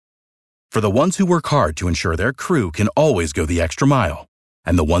For the ones who work hard to ensure their crew can always go the extra mile,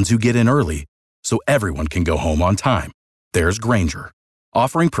 and the ones who get in early so everyone can go home on time, there's Grainger,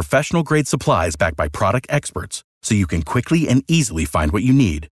 offering professional-grade supplies backed by product experts so you can quickly and easily find what you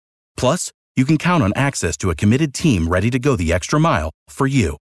need. Plus, you can count on access to a committed team ready to go the extra mile for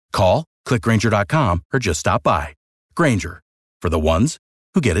you. Call, click Grainger.com, or just stop by. Grainger, for the ones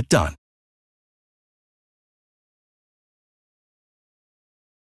who get it done.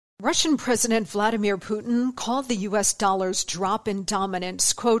 Russian President Vladimir Putin called the U.S. dollar's drop in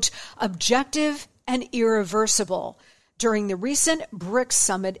dominance, quote, objective and irreversible during the recent BRICS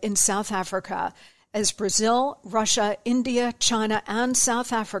summit in South Africa, as Brazil, Russia, India, China, and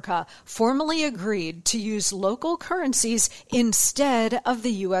South Africa formally agreed to use local currencies instead of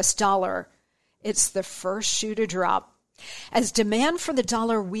the U.S. dollar. It's the first shoe to drop. As demand for the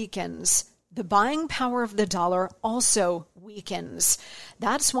dollar weakens, the buying power of the dollar also weakens.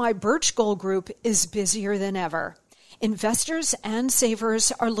 That's why Birch Gold Group is busier than ever. Investors and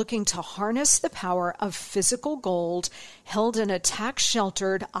savers are looking to harness the power of physical gold held in a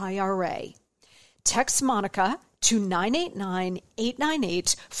tax-sheltered IRA. Text Monica to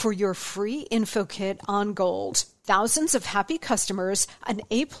 989-898 for your free info kit on gold. Thousands of happy customers, an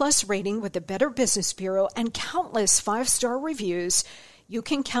A-plus rating with the Better Business Bureau, and countless 5-star reviews. You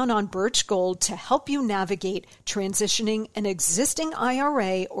can count on Birch Gold to help you navigate transitioning an existing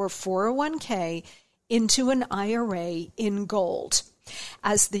IRA or 401k into an IRA in gold.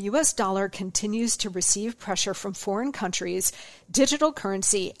 As the U.S. dollar continues to receive pressure from foreign countries, digital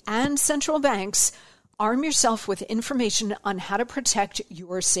currency, and central banks, arm yourself with information on how to protect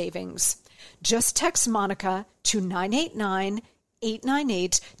your savings. Just text Monica to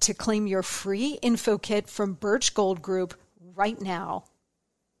 989-898 to claim your free info kit from Birch Gold Group right now.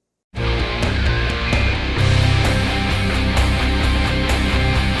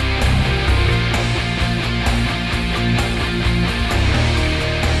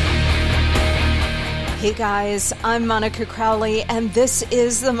 Hey guys, I'm Monica Crowley, and this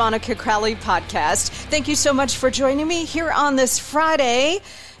is the Monica Crowley Podcast. Thank you so much for joining me here on this Friday.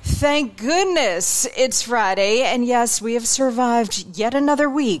 Thank goodness it's Friday, and yes, we have survived yet another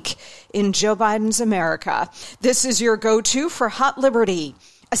week in Joe Biden's America. This is your go-to for hot liberty,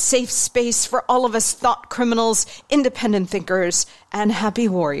 a safe space for all of us thought criminals, independent thinkers, and happy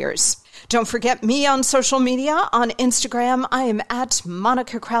warriors. Don't forget me on social media. On Instagram, I am at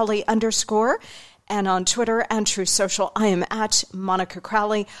Monica Crowley _ and on Twitter and True Social, I am at Monica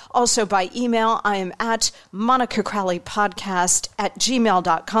Crowley. Also by email, I am at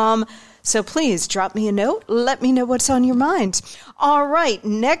monicacrowleypodcast@gmail.com. So please drop me a note. Let me know what's on your mind. All right,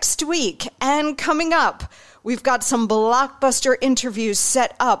 next week and coming up, we've got some blockbuster interviews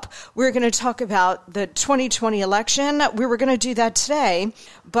set up. We're going to talk about the 2020 election. We were going to do that today,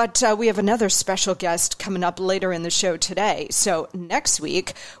 but we have another special guest coming up later in the show today. So next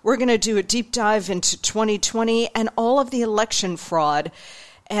week, we're going to do a deep dive into 2020 and all of the election fraud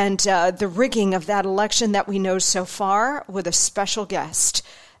and the rigging of that election that we know so far with a special guest.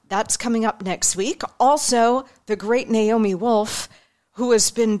 That's coming up next week. Also, the great Naomi Wolf, who has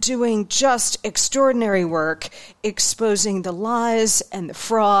been doing just extraordinary work exposing the lies and the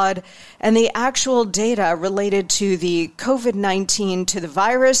fraud and the actual data related to the COVID-19, to the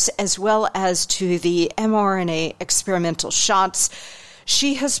virus, as well as to the mRNA experimental shots.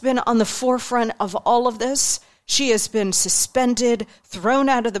 She has been on the forefront of all of this. She has been suspended, thrown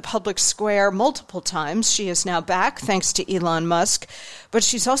out of the public square multiple times. She is now back, thanks to Elon Musk. But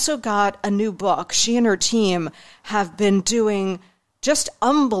she's also got a new book. She and her team have been doing just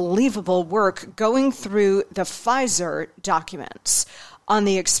unbelievable work going through the Pfizer documents on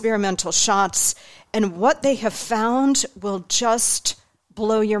the experimental shots, and what they have found will just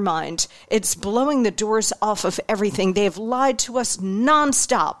blow your mind. It's blowing the doors off of everything. They have lied to us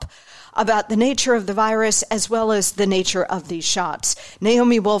nonstop about the nature of the virus as well as the nature of these shots.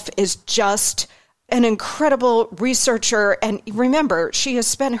 Naomi Wolf is just an incredible researcher, and remember, she has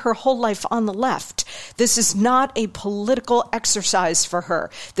spent her whole life on the left. This is not a political exercise for her.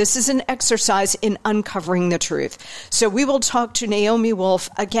 This is an exercise in uncovering the truth. So we will talk to Naomi Wolf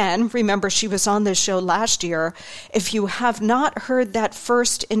again. Remember, she was on this show last year. If you have not heard that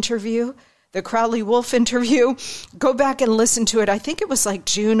first interview, the Crowley Wolf interview, go back and listen to it. I think it was like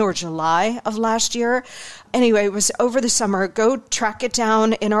June or July of last year. Anyway, it was over the summer. Go track it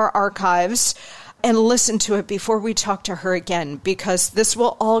down in our archives and listen to it before we talk to her again, because this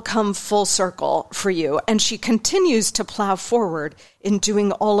will all come full circle for you. And she continues to plow forward in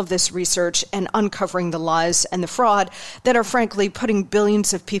doing all of this research and uncovering the lies and the fraud that are frankly putting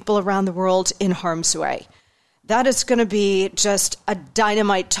billions of people around the world in harm's way. That is going to be just a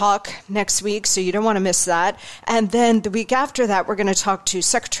dynamite talk next week, so you don't want to miss that. And then the week after that, we're going to talk to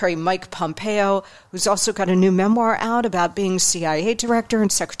Secretary Mike Pompeo, who's also got a new memoir out about being CIA director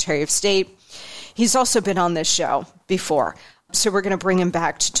and Secretary of State. He's also been on this show before, so we're going to bring him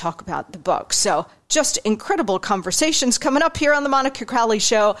back to talk about the book. So just incredible conversations coming up here on the Monica Crowley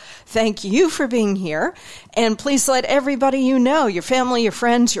Show. Thank you for being here. And please let everybody you know, your family, your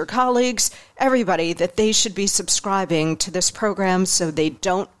friends, your colleagues, everybody, that they should be subscribing to this program so they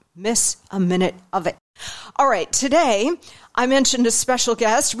don't miss a minute of it. All right, today I mentioned a special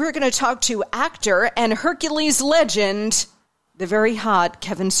guest. We're going to talk to actor and Hercules legend, the very hot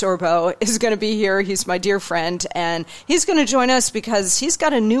Kevin Sorbo is going to be here. He's my dear friend, and he's going to join us because he's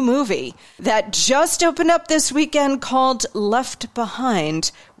got a new movie that just opened up this weekend called Left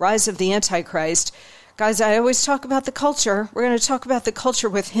Behind, Rise of the Antichrist. Guys, I always talk about the culture. We're going to talk about the culture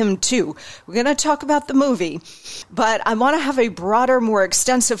with him, too. We're going to talk about the movie, but I want to have a broader, more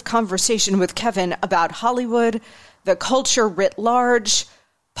extensive conversation with Kevin about Hollywood, the culture writ large,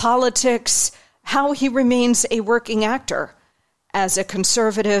 politics, how he remains a working actor as a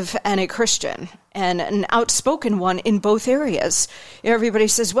conservative and a Christian, and an outspoken one in both areas. Everybody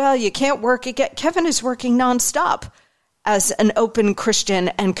says, well, you can't work again. Kevin is working nonstop as an open Christian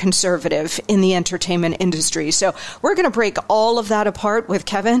and conservative in the entertainment industry. So we're going to break all of that apart with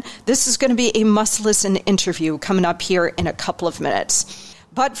Kevin. This is going to be a must-listen interview coming up here in a couple of minutes.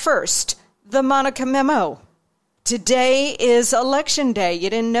 But first, the Monica Memo. Today is Election Day. You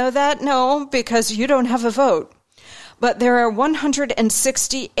didn't know that? No, because you don't have a vote. But there are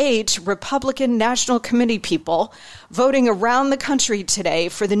 168 Republican National Committee people voting around the country today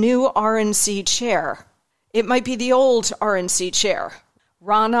for the new RNC chair. It might be the old RNC chair.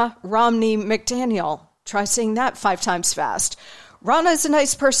 Ronna Romney McDaniel. Try saying that 5 times fast. Ronna is a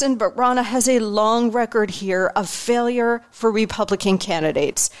nice person, but Ronna has a long record here of failure for Republican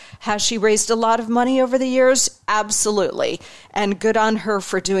candidates. Has she raised a lot of money over the years? Absolutely. And good on her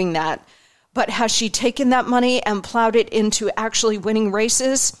for doing that. But has she taken that money and plowed it into actually winning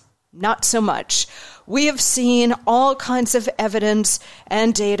races? Not so much. We have seen all kinds of evidence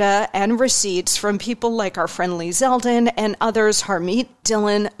and data and receipts from people like our friend Lee Zeldin and others. Harmeet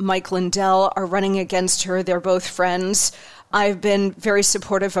Dillon, Mike Lindell are running against her. They're both friends. I've been very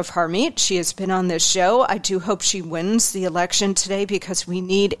supportive of Harmeet. She has been on this show. I do hope she wins the election today because we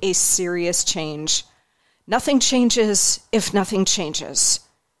need a serious change. Nothing changes if nothing changes.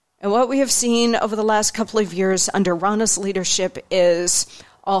 And what we have seen over the last couple of years under Ronna's leadership is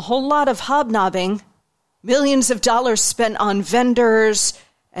a whole lot of hobnobbing, millions of dollars spent on vendors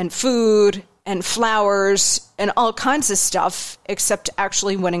and food and flowers and all kinds of stuff except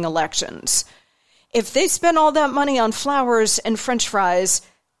actually winning elections. If they spent all that money on flowers and French fries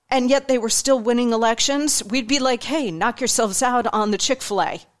and yet they were still winning elections, we'd be like, hey, knock yourselves out on the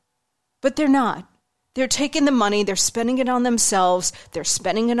Chick-fil-A. But they're not. They're taking the money, they're spending it on themselves, they're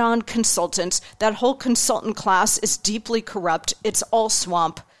spending it on consultants. That whole consultant class is deeply corrupt. It's all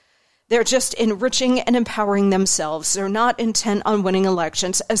swamp. They're just enriching and empowering themselves. They're not intent on winning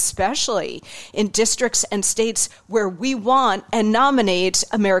elections, especially in districts and states where we want and nominate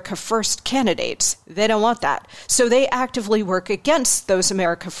America First candidates. They don't want that. So they actively work against those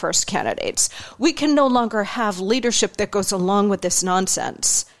America First candidates. We can no longer have leadership that goes along with this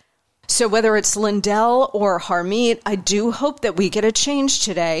nonsense. So whether it's Lindell or Harmeet, I do hope that we get a change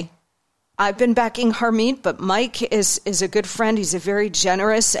today. I've been backing Harmeet, but Mike is a good friend. He's a very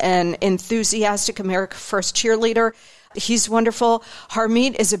generous and enthusiastic America First cheerleader. He's wonderful.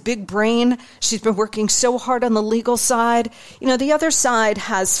 Harmeet is a big brain. She's been working so hard on the legal side. You know, the other side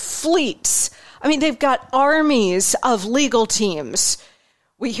has fleets. I mean, they've got armies of legal teams.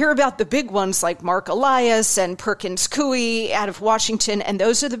 We hear about the big ones like Mark Elias and Perkins Coie out of Washington, and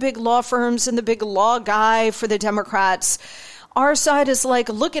those are the big law firms and the big law guy for the Democrats. Our side is like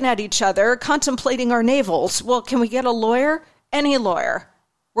looking at each other, contemplating our navels. Well, can we get a lawyer? Any lawyer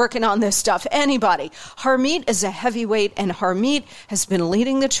working on this stuff. Anybody. Harmeet is a heavyweight, and Harmeet has been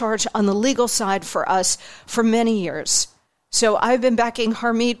leading the charge on the legal side for us for many years. So I've been backing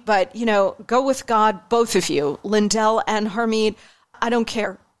Harmeet, but, you know, go with God, both of you, Lindell and Harmeet. I don't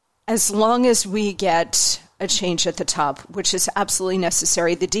care. As long as we get a change at the top, which is absolutely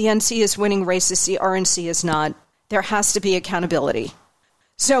necessary. The DNC is winning races. The RNC is not. There has to be accountability.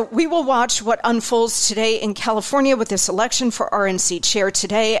 So we will watch what unfolds today in California with this election for RNC chair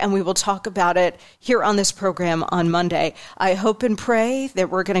today, and we will talk about it here on this program on Monday. I hope and pray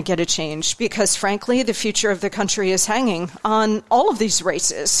that we're going to get a change because, frankly, the future of the country is hanging on all of these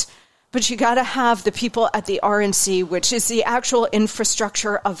races. But you got to have the people at the RNC, which is the actual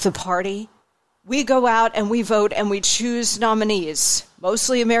infrastructure of the party, We go out and we vote and we choose nominees,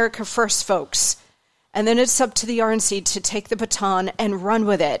 mostly America First folks. And then it's up to the RNC to take the baton and run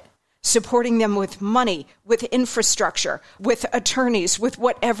with it, supporting them with money, with infrastructure, with attorneys, with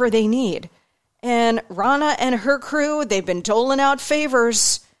whatever they need. And Rana and her crew, they've been doling out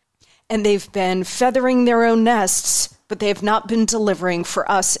favors, and they've been feathering their own nests, but they have not been delivering for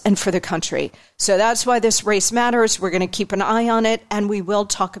us and for the country. So that's why this race matters. We're going to keep an eye on it, and we will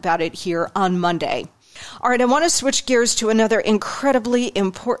talk about it here on Monday. All right, I want to switch gears to another incredibly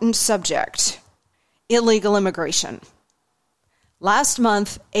important subject: illegal immigration. Last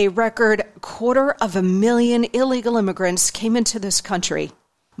month, a record 250,000 illegal immigrants came into this country,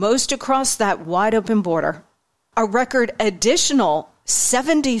 most across that wide-open border. A record additional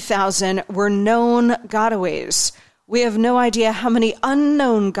 70,000 were known gotaways. We have no idea how many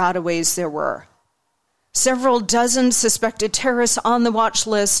unknown gotaways there were. Several dozen suspected terrorists on the watch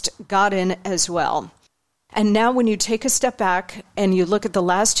list got in as well. And now when you take a step back and you look at the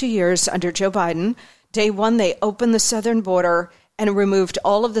last 2 years under Joe Biden, day one, they opened the southern border and removed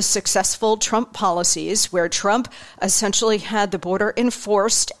all of the successful Trump policies where Trump essentially had the border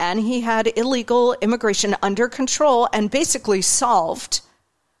enforced and he had illegal immigration under control and basically solved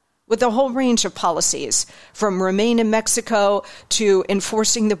with a whole range of policies, from Remain in Mexico to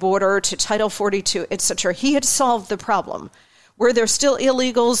enforcing the border to Title 42, etc. He had solved the problem. Were there still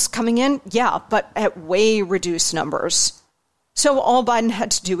illegals coming in? Yeah, but at way reduced numbers. So all Biden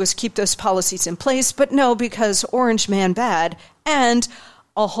had to do was keep those policies in place, but no, because Orange Man bad, and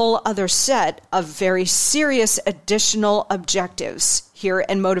a whole other set of very serious additional objectives here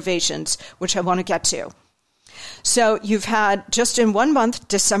and motivations, which I want to get to. So you've had, just in 1 month,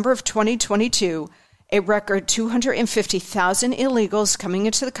 December of 2022, a record 250,000 illegals coming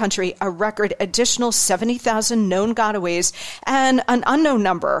into the country, a record additional 70,000 known gotaways, and an unknown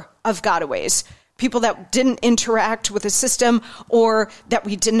number of gotaways. People that didn't interact with the system or that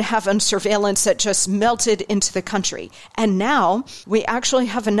we didn't have on surveillance that just melted into the country. And now we actually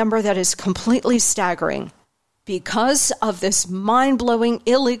have a number that is completely staggering. Because of this mind-blowing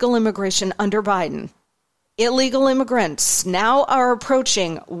illegal immigration under Biden, illegal immigrants now are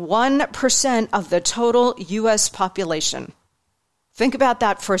approaching 1% of the total U.S. population. Think about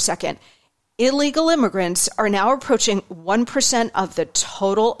that for a second. Illegal immigrants are now approaching 1% of the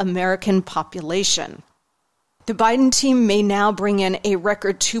total American population. The Biden team may now bring in a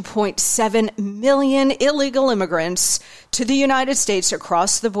record 2.7 million illegal immigrants to the United States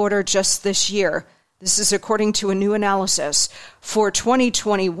across the border just this year. This is according to a new analysis. For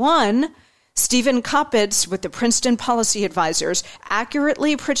 2021, Stephen Koppitz with the Princeton Policy Advisors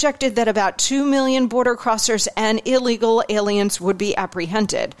accurately projected that about 2 million border crossers and illegal aliens would be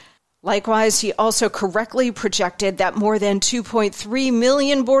apprehended. Likewise, he also correctly projected that more than 2.3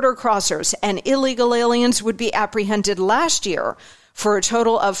 million border crossers and illegal aliens would be apprehended last year, for a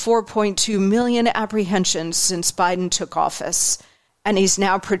total of 4.2 million apprehensions since Biden took office. And he's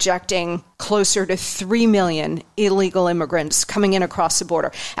now projecting closer to 3 million illegal immigrants coming in across the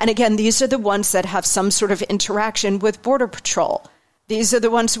border. And again, these are the ones that have some sort of interaction with Border Patrol. These are the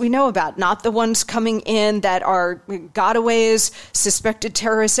ones we know about, not the ones coming in that are gotaways, suspected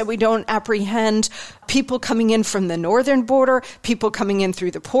terrorists that we don't apprehend, people coming in from the northern border, people coming in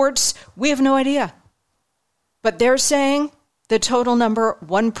through the ports. We have no idea. But they're saying the total number,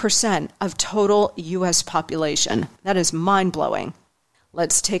 1% of total U.S. population. That is mind-blowing.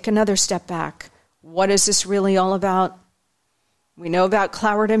 Let's take another step back. What is this really all about? We know about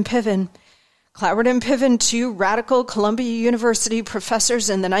Cloward and Piven. Cloward and Piven, two radical Columbia University professors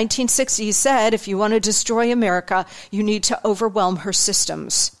in the 1960s, said if you want to destroy America, you need to overwhelm her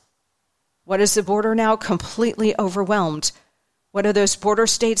systems. What is the border now? Completely overwhelmed. What are those border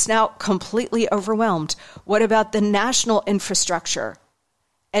states now? Completely overwhelmed. What about the national infrastructure?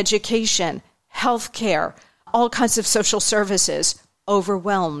 Education, healthcare, all kinds of social services,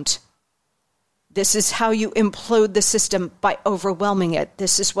 overwhelmed. This is how you implode the system, by overwhelming it.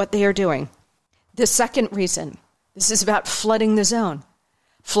 This is what they are doing. The second reason, this is about flooding the zone.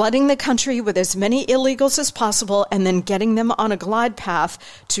 Flooding the country with as many illegals as possible and then getting them on a glide path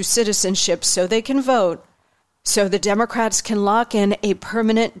to citizenship so they can vote, so the Democrats can lock in a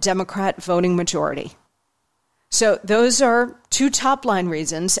permanent Democrat voting majority. So those are two top-line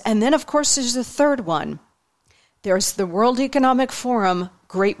reasons. And then, of course, there's a third one. There's the World Economic Forum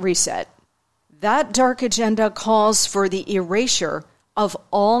Great Reset. That dark agenda calls for the erasure of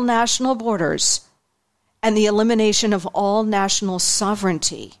all national borders and the elimination of all national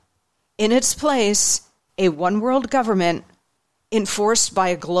sovereignty. In its place, a one-world government enforced by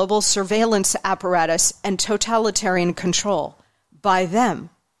a global surveillance apparatus and totalitarian control by them.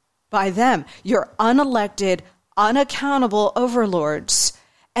 by them, your unelected, unaccountable overlords,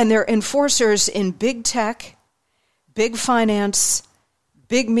 and their enforcers in big tech, big finance,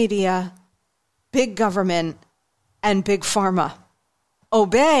 big media, big government, and big pharma.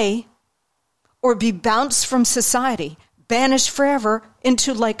 Obey or be bounced from society, banished forever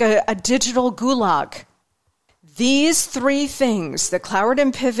into like a digital gulag. These three things, the Cloward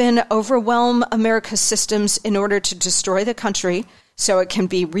and Piven, overwhelm America's systems in order to destroy the country so it can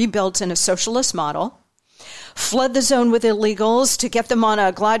be rebuilt in a socialist model, flood the zone with illegals to get them on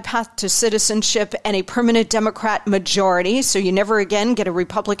a glide path to citizenship and a permanent Democrat majority so you never again get a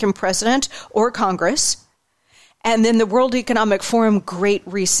Republican president or Congress, and then the World Economic Forum Great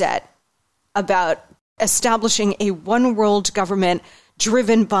Reset about establishing a one-world government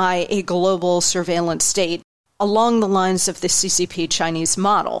driven by a global surveillance state along the lines of the CCP Chinese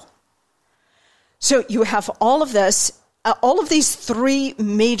model. So you have all of this, all of these three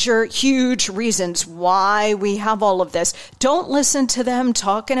major, huge reasons why we have all of this. Don't listen to them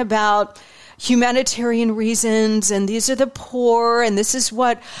talking about humanitarian reasons, and these are the poor, and this is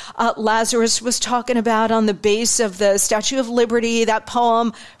what Lazarus was talking about on the base of the Statue of Liberty, that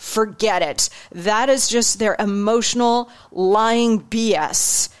poem. Forget it. That is just their emotional, lying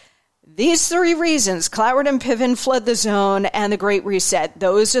BS. These three reasons, Cloward and Piven, fled the zone, and the Great Reset,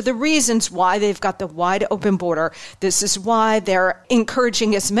 those are the reasons why they've got the wide open border. This is why they're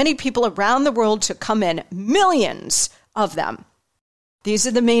encouraging as many people around the world to come in, millions of them. These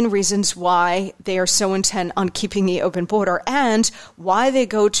are the main reasons why they are so intent on keeping the open border and why they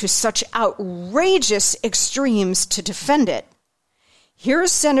go to such outrageous extremes to defend it.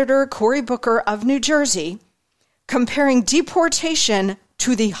 Here's Senator Cory Booker of New Jersey comparing deportation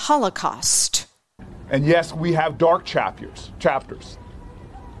to the Holocaust. And yes, we have dark chapters,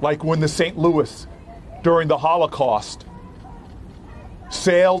 like when the St. Louis during the Holocaust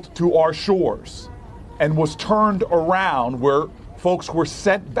sailed to our shores and was turned around where folks were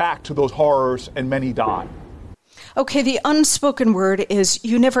sent back to those horrors and many died. Okay, the unspoken word is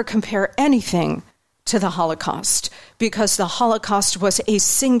you never compare anything to the Holocaust because the Holocaust was a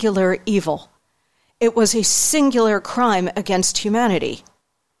singular evil. It was a singular crime against humanity.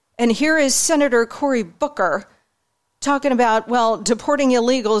 And here is Senator Cory Booker talking about, well, deporting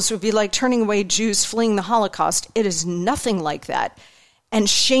illegals would be like turning away Jews fleeing the Holocaust. It is nothing like that. And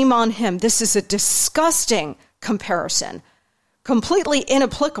shame on him. This is a disgusting comparison. Completely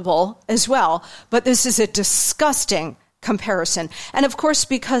inapplicable as well, but this is a disgusting comparison. And of course,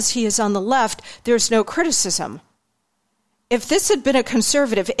 because he is on the left, there's no criticism. If this had been a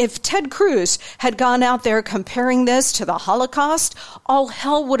conservative, if Ted Cruz had gone out there comparing this to the Holocaust, all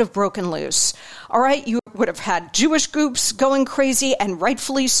hell would have broken loose. All right, you would have had Jewish groups going crazy, and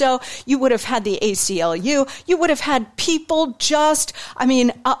rightfully so. You would have had the ACLU. You would have had people just,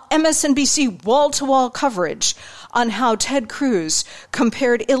 MSNBC wall-to-wall coverage on how Ted Cruz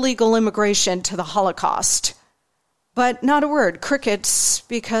compared illegal immigration to the Holocaust. But not a word, crickets,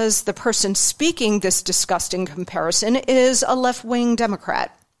 because the person speaking this disgusting comparison is a left-wing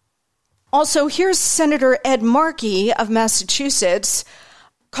Democrat. Also, here's Senator Ed Markey of Massachusetts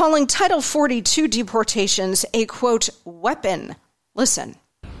calling Title 42 deportations a, quote, weapon. Listen.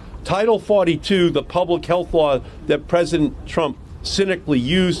 Title 42, the public health law that President Trump cynically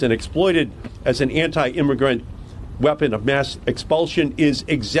used and exploited as an anti-immigrant weapon of mass expulsion, is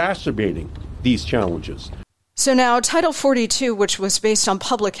exacerbating these challenges. So now Title 42, which was based on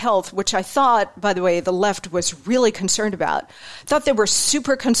public health, which I thought, by the way, the left was really concerned about, thought they were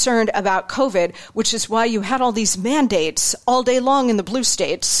super concerned about COVID, which is why you had all these mandates all day long in the blue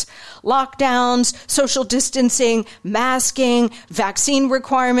states, lockdowns, social distancing, masking, vaccine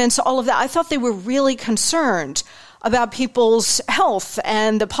requirements, all of that. I thought they were really concerned about people's health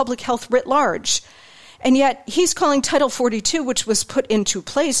and the public health writ large. And yet he's calling Title 42, which was put into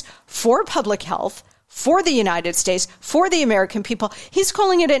place for public health, for the United States, for the American people, he's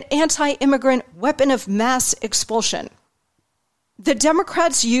calling it an anti-immigrant weapon of mass expulsion. The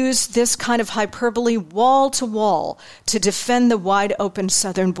Democrats use this kind of hyperbole wall to wall to defend the wide open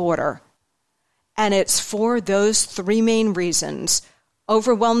southern border. And it's for those three main reasons.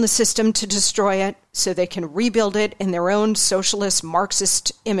 Overwhelm the system to destroy it so they can rebuild it in their own socialist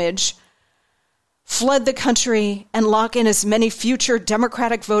Marxist image. Flood the country and lock in as many future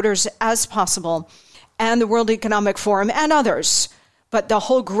Democratic voters as possible. And the World Economic Forum and others. But the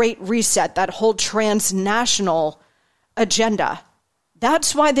whole Great Reset, that whole transnational agenda,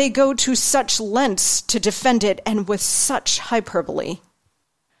 that's why they go to such lengths to defend it and with such hyperbole.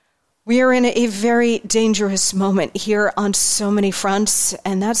 We are in a very dangerous moment here on so many fronts,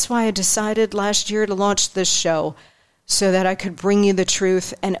 and that's why I decided last year to launch this show. so that I could bring you the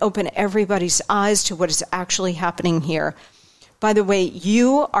truth and open everybody's eyes to what is actually happening here. By the way,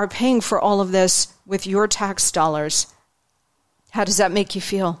 you are paying for all of this with your tax dollars. How does that make you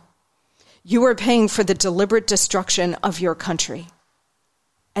feel? You are paying for the deliberate destruction of your country.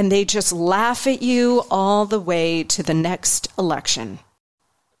 And they just laugh at you all the way to the next election.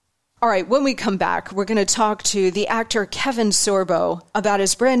 All right, when we come back, we're going to talk to the actor Kevin Sorbo about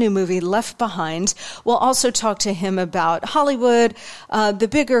his brand new movie, Left Behind. We'll also talk to him about Hollywood, the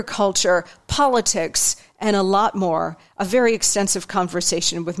bigger culture, politics, and a lot more. A very extensive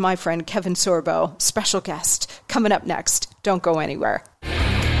conversation with my friend Kevin Sorbo, special guest, coming up next. Don't go anywhere.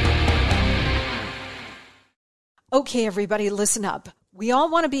 Okay, everybody, listen up. We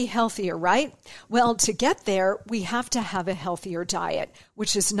all want to be healthier, right? Well, to get there, we have to have a healthier diet,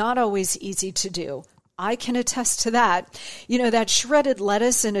 which is not always easy to do. I can attest to that. You know, that shredded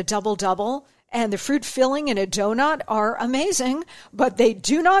lettuce in a double-double and the fruit filling in a donut are amazing, but they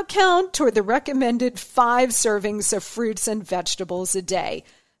do not count toward the recommended 5 servings of fruits and vegetables a day.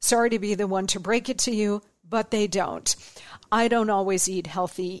 Sorry to be the one to break it to you, but they don't. I don't always eat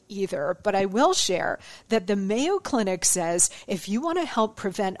healthy either, but I will share that the Mayo Clinic says if you want to help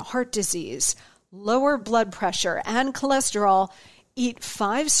prevent heart disease, lower blood pressure, and cholesterol, eat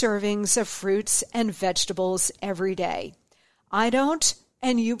 5 servings of fruits and vegetables every day. I don't,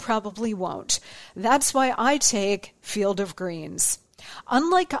 and you probably won't. That's why I take Field of Greens.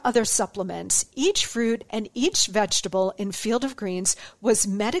 Unlike other supplements, each fruit and each vegetable in Field of Greens was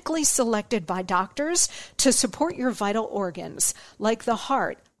medically selected by doctors to support your vital organs, like the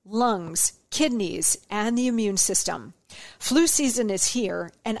heart, lungs, kidneys, and the immune system. Flu season is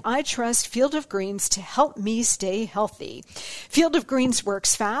here, and I trust Field of Greens to help me stay healthy. Field of Greens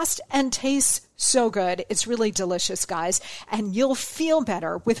works fast and tastes so good. It's really delicious, guys, and you'll feel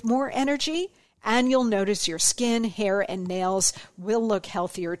better with more energy. And you'll notice your skin, hair, and nails will look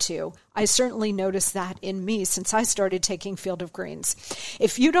healthier too. I certainly noticed that in me since I started taking Field of Greens.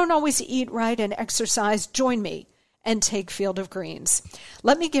 If you don't always eat right and exercise, join me and take Field of Greens.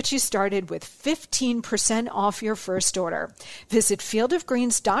 Let me get you started with 15% off your first order. Visit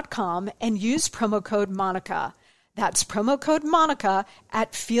fieldofgreens.com and use promo code Monica. That's promo code Monica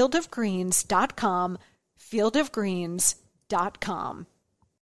at fieldofgreens.com, fieldofgreens.com.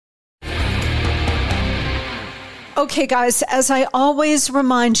 Okay, guys, as I always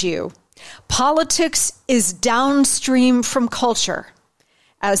remind you, politics is downstream from culture.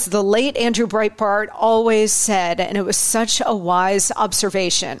 As the late Andrew Breitbart always said, and it was such a wise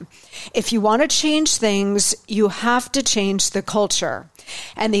observation, if you want to change things, you have to change the culture.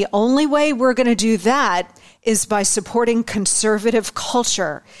 And the only way we're going to do that is by supporting conservative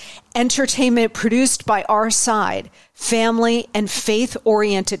culture, entertainment produced by our side, family and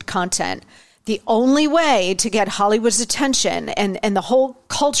faith-oriented content. The only way to get Hollywood's attention and the whole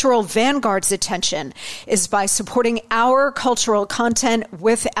cultural vanguard's attention is by supporting our cultural content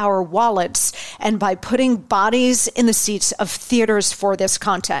with our wallets and by putting bodies in the seats of theaters for this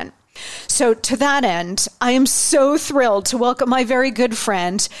content. So to that end, I am so thrilled to welcome my very good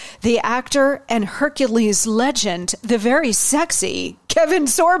friend, the actor and Hercules legend, the very sexy Kevin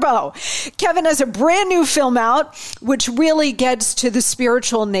Sorbo. Kevin has a brand new film out, which really gets to the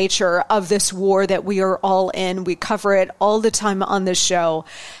spiritual nature of this war that we are all in. We cover it all the time on this show.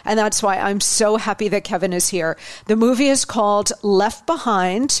 And that's why I'm so happy that Kevin is here. The movie is called Left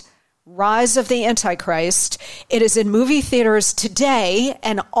Behind, Rise of the Antichrist. It is in movie theaters today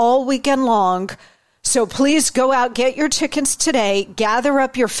and all weekend long. So please go out, get your tickets today, gather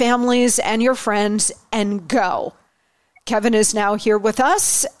up your families and your friends, and go. Kevin is now here with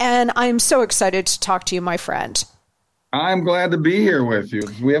us, and I'm so excited to talk to you, my friend. I'm glad to be here with you.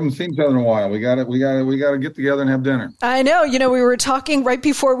 We haven't seen each other in a while. We got to get together and have dinner. I know. You know, we were talking right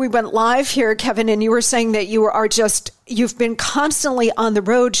before we went live here, Kevin, and you were saying that you've been constantly on the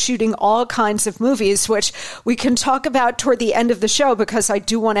road shooting all kinds of movies, which we can talk about toward the end of the show because I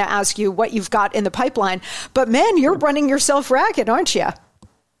do want to ask you what you've got in the pipeline. But man, you're running yourself ragged, aren't you?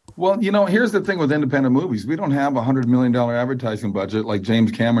 Well, you know, here's the thing with independent movies. We don't have a $100 million advertising budget like James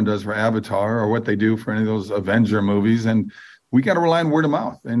Cameron does for Avatar or what they do for any of those Avenger movies. And we got to rely on word of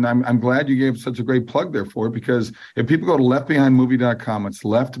mouth. And I'm glad you gave such a great plug there for it, because if people go to leftbehindmovie.com, it's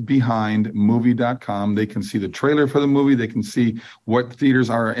leftbehindmovie.com. They can see the trailer for the movie. They can see what theaters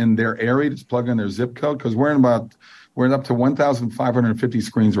are in their area. Just plug in their zip code, because we're up to 1,550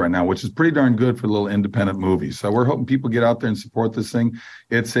 screens right now, which is pretty darn good for little independent movies. So we're hoping people get out there and support this thing.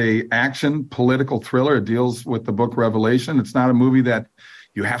 It's a action political thriller. It deals with the book Revelation. It's not a movie that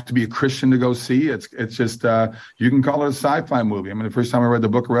you have to be a Christian to go see. It's just, you can call it a sci-fi movie. I mean, the first time I read the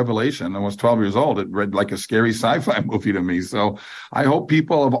book of Revelation, I was 12 years old. It read like a scary sci-fi movie to me. So I hope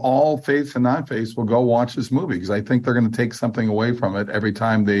people of all faiths and non-faiths will go watch this movie, because I think they're going to take something away from it every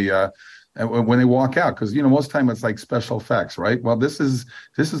time when they walk out. Because, most of the time it's like special effects, right? Well, this is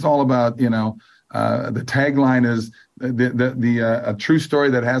all about, the tagline is a true story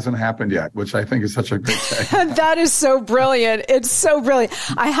that hasn't happened yet, which I think is such a great tagline. That is so brilliant. It's so brilliant.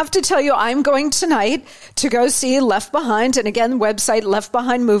 I have to tell you, I'm going tonight to go see Left Behind. And again, website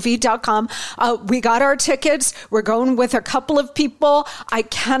leftbehindmovie.com. We got our tickets. We're going with a couple of people. I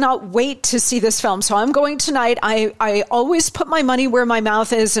cannot wait to see this film. So I'm going tonight. I always put my money where my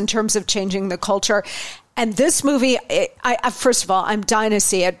mouth is in terms of changing the culture. And this movie, first of all, I'm dying to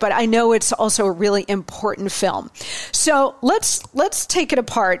see it, but I know it's also a really important film. So let's take it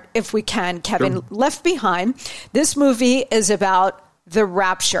apart if we can, Kevin. Sure. Left Behind. This movie is about the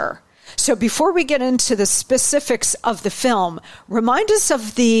rapture. So before we get into the specifics of the film, remind us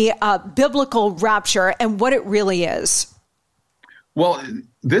of the biblical rapture and what it really is. Well,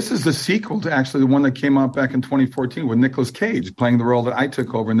 this is the sequel to actually the one that came out back in 2014 with Nicolas Cage playing the role that I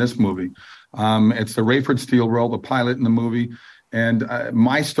took over in this movie. It's the Rayford Steele role, the pilot in the movie. And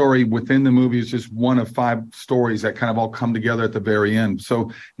my story within the movie is just one of 5 stories that kind of all come together at the very end.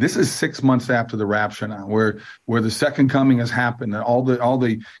 So this is 6 months after the rapture now, where the second coming has happened, and all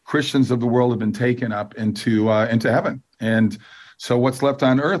the Christians of the world have been taken up into heaven. And so what's left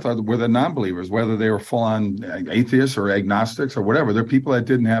on earth were the non-believers, whether they were full-on atheists or agnostics or whatever. They're people that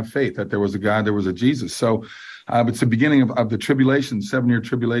didn't have faith, that there was a God, there was a Jesus. So it's the beginning of the tribulation, 7-year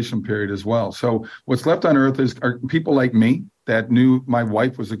tribulation period as well. So what's left on earth are people like me that knew my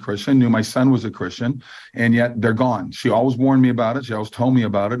wife was a Christian, knew my son was a Christian, and yet they're gone. She always warned me about it. She always told me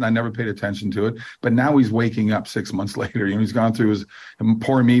about it, and I never paid attention to it. But now he's waking up 6 months later. He's gone through his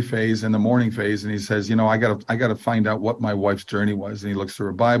poor me phase and the mourning phase, and he says, I gotta find out what my wife's journey was. And he looks through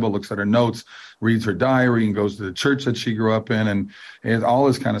her Bible, looks at her notes, reads her diary, and goes to the church that she grew up in, and all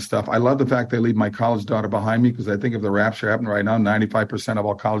this kind of stuff. I love the fact they leave my college daughter behind me, because I think if the rapture happened right now, 95% of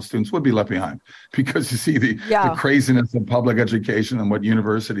all college students would be left behind, because you see the craziness of public education and what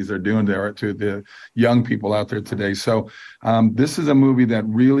universities are doing there to the young people out there today. So this is a movie that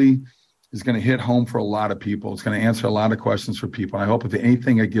really is going to hit home for a lot of people. It's going to answer a lot of questions for people. And I hope if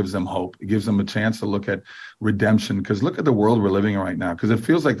anything, it gives them hope. It gives them a chance to look at redemption, because look at the world we're living in right now, because it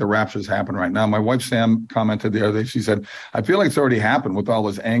feels like the rapture's happened right now. My wife, Sam, commented the other day. She said, I feel like it's already happened with all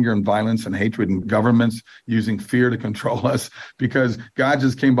this anger and violence and hatred and governments using fear to control us, because God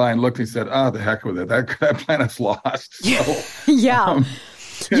just came by and looked and said, the heck with it. That planet's lost. So, yeah.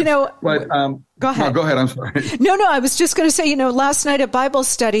 But go ahead. No, go ahead. I'm sorry. No, I was just going to say, last night at Bible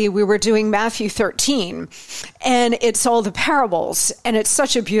study, we were doing Matthew 13, and it's all the parables, and it's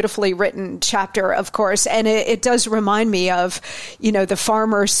such a beautifully written chapter, of course, and it does remind me of, the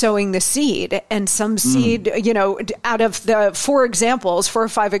farmer sowing the seed, and some seed, out of the 4 or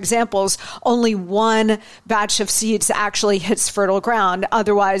 5 examples, only one batch of seeds actually hits fertile ground.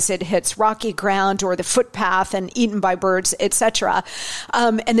 Otherwise, it hits rocky ground or the footpath and eaten by birds, etc.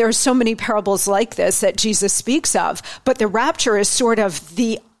 And there are so many parables like this that Jesus speaks of, but the rapture is sort of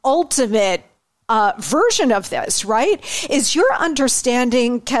the ultimate version of this, right? Is your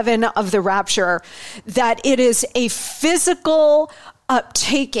understanding, Kevin, of the rapture that it is a physical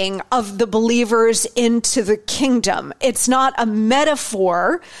uptaking of the believers into the kingdom? It's not a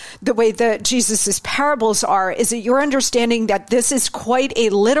metaphor the way that Jesus's parables are. Is it your understanding that this is quite a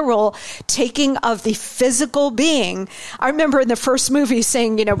literal taking of the physical being? I remember in the first movie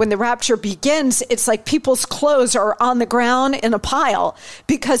saying, when the rapture begins, it's like people's clothes are on the ground in a pile,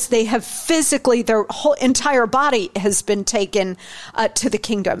 because they have physically, their whole entire body has been taken to the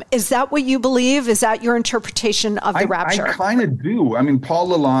kingdom. Is that what you believe? Is that your interpretation of the rapture? I kind of do. I mean, Paul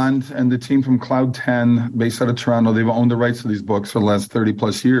Lalonde and the team from Cloud 10, based out of Toronto, they've owned the rights to these books for the last 30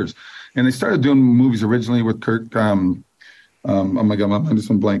 plus years. And they started doing movies originally with Kirk. Oh my God, I'm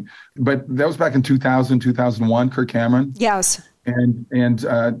just blank. But that was back in 2000, 2001, Kirk Cameron. Yes. And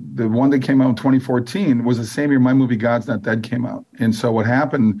the one that came out in 2014 was the same year my movie God's Not Dead came out. And so what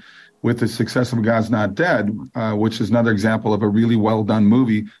happened with the success of God's Not Dead, which is another example of a really well-done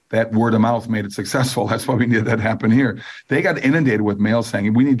movie, that word of mouth made it successful. That's why we needed that happen here. They got inundated with mail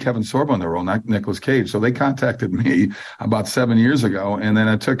saying, we need Kevin Sorbo in the role, not Nicolas Cage. So they contacted me about 7 years ago. And then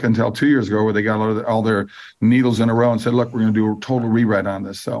it took until 2 years ago where they got all their needles in a row and said, look, we're going to do a total rewrite on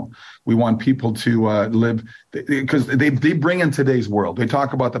this. So we want people to live, because they bring in today's world. They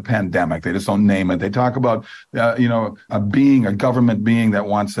talk about the pandemic. They just don't name it. They talk about, a government being that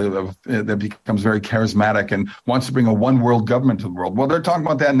wants a that becomes very charismatic and wants to bring a one world government to the world. Well, they're talking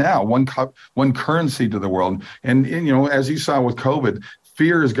about that now, one currency to the world. And, as you saw with COVID,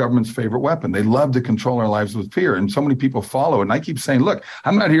 fear is government's favorite weapon. They love to control our lives with fear. And so many people follow it. And I keep saying, look,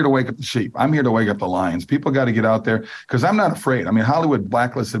 I'm not here to wake up the sheep. I'm here to wake up the lions. People got to get out there because I'm not afraid. I mean, Hollywood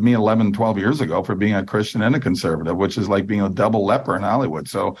blacklisted me 11, 12 years ago for being a Christian and a conservative, which is like being a double leper in Hollywood.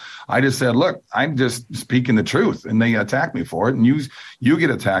 So I just said, look, I'm just speaking the truth. And they attack me for it. And you get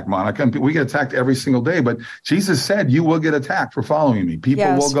attacked, Monica. And we get attacked every single day. But Jesus said, you will get attacked for following me.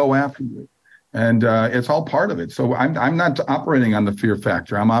 People will go after you. And it's all part of it. So I'm not operating on the fear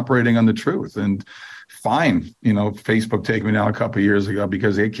factor. I'm operating on the truth. And fine, Facebook take me down a couple of years ago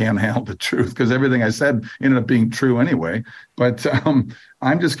because they can't handle the truth because everything I said ended up being true anyway. But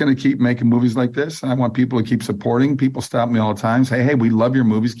I'm just going to keep making movies like this. And I want people to keep supporting. People stop me all the time, say, hey, we love your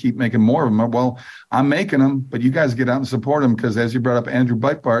movies. Keep making more of them. Well, I'm making them, but you guys get out and support them because as you brought up Andrew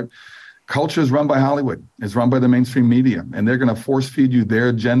Breitbart, culture is run by Hollywood. It's run by the mainstream media. And they're going to force feed you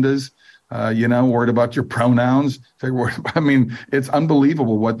their agendas. Worried about your pronouns. It's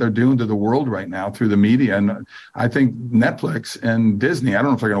unbelievable what they're doing to the world right now through the media. And I think Netflix and Disney, I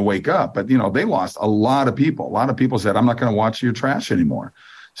don't know if they're going to wake up, but, they lost a lot of people. A lot of people said, I'm not going to watch your trash anymore.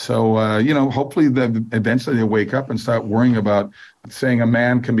 So, hopefully eventually they wake up and start worrying about saying a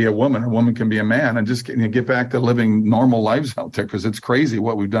man can be a woman can be a man, and just get back to living normal lives out there because it's crazy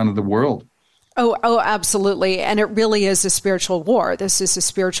what we've done to the world. Oh, absolutely. And it really is a spiritual war. This is a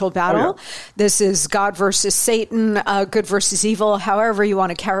spiritual battle. Oh, yeah. This is God versus Satan, good versus evil, however you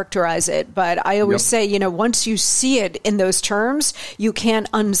want to characterize it. But I always say, once you see it in those terms, you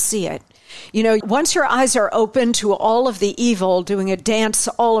can't unsee it. Once your eyes are open to all of the evil doing a dance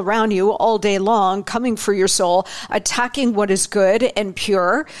all around you all day long, coming for your soul, attacking what is good and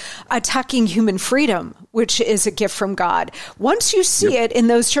pure, attacking human freedom, which is a gift from God. Once you see it in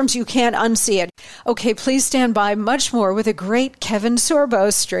those terms, you can't unsee it. Okay, please stand by. Much more with a great Kevin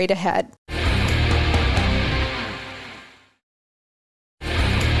Sorbo straight ahead.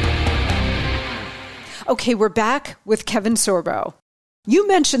 Okay, we're back with Kevin Sorbo. You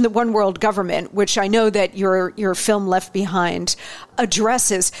mentioned the one world government, which I know that your film Left Behind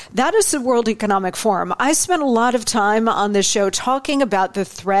addresses. That is the World Economic Forum. I spent a lot of time on this show talking about the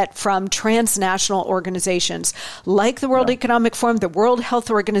threat from transnational organizations like the World Economic Forum, the World Health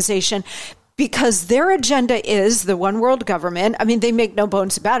Organization, because their agenda is the one world government. I mean, they make no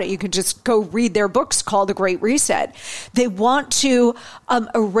bones about it. You can just go read their books called The Great Reset. They want to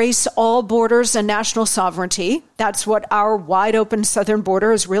erase all borders and national sovereignty. That's what our wide open southern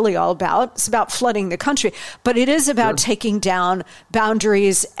border is really all about. It's about flooding the country, but it is about taking down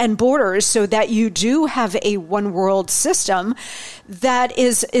boundaries and borders so that you do have a one world system that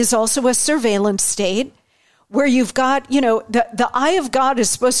is also a surveillance state, where you've got, the eye of God is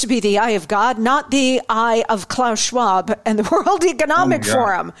supposed to be the eye of God, not the eye of Klaus Schwab and the World Economic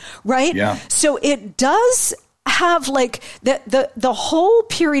Forum, right? Yeah. So it does have the whole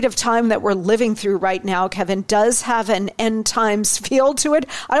period of time that we're living through right now, Kevin, does have an end times feel to it.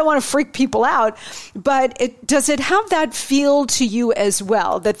 I don't want to freak people out, but does it have that feel to you as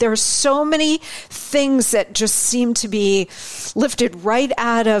well? That there are so many things that just seem to be lifted right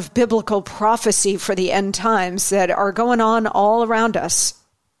out of biblical prophecy for the end times that are going on all around us?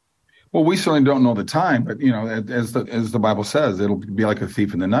 Well, we certainly don't know the time, but as the Bible says, it'll be like a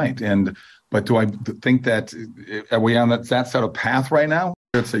thief in the night. But do I think that are we on that sort of path right now?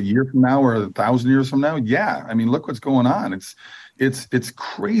 It's a year from now or 1,000 years from now? Yeah. I mean, look what's going on. It's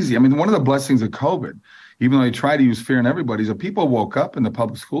crazy. I mean, one of the blessings of COVID, even though they try to use fear in everybody, is that people woke up in the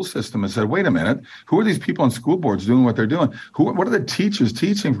public school system and said, wait a minute, who are these people on school boards doing what they're doing? What are the teachers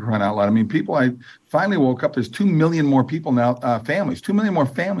teaching, for crying out loud? I mean, I finally woke up. There's 2 million more people now, 2 million more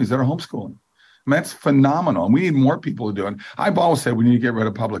families that are homeschooling. I mean, that's phenomenal. And we need more people to do it. I've always said we need to get rid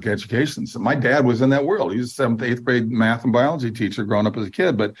of public education. So my dad was in that world. He was a 7th, 8th grade math and biology teacher growing up as a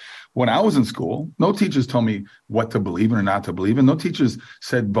kid. But when I was in school, no teachers told me what to believe in or not to believe in. No teachers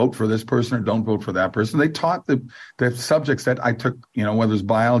said vote for this person or don't vote for that person. They taught the subjects that I took, whether it's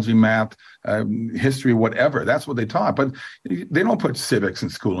biology, math, history, whatever. That's what they taught. But they don't put civics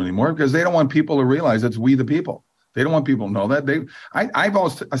in school anymore because they don't want people to realize it's we the people. They don't want people to know that. I've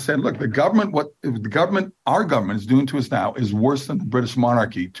always said, look, our government is doing to us now is worse than the British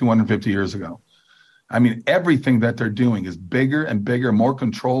monarchy 250 years ago. I mean, everything that they're doing is bigger and bigger, more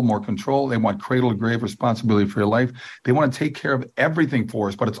control. They want cradle to grave responsibility for your life. They want to take care of everything for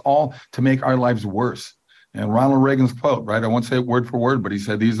us, but it's all to make our lives worse. And Ronald Reagan's quote, right? I won't say it word for word, but he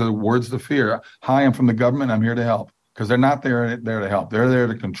said, these are the words to fear. Hi, I'm from the government. I'm here to help. because they're not there to help. They're there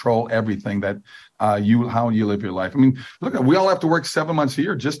to control everything that how you live your life. I mean, look, we all have to work 7 months a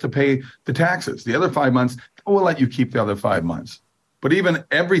year just to pay the taxes. The other 5 months, we'll let you keep the other 5 months. But even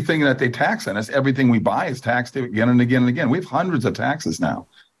everything that they tax on us, everything we buy is taxed again and again and again. We have hundreds of taxes now.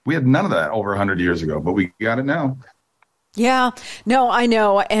 We had none of that over 100 years ago, but we got it now. Yeah, no, I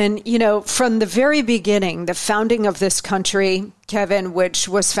know. And, from the very beginning, the founding of this country, Kevin, which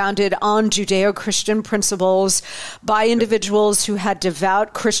was founded on Judeo-Christian principles by individuals who had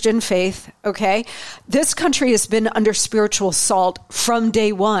devout Christian faith, okay? This country has been under spiritual assault from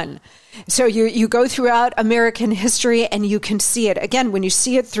day one. So you go throughout American history and you can see it. Again, when you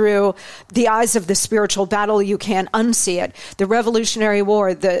see it through the eyes of the spiritual battle, you can't unsee it. The Revolutionary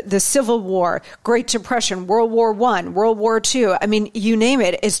War, the Civil War, Great Depression, World War I, World War II. I mean, you name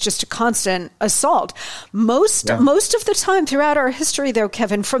it, it's just a constant assault. Most of the time throughout our history, though,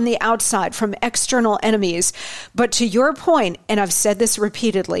 Kevin, from the outside, from external enemies. But to your point, and I've said this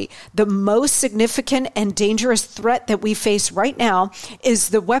repeatedly, the most significant and dangerous threat that we face right now is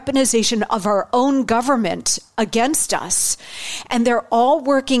the weaponization of our own government against us. And they're all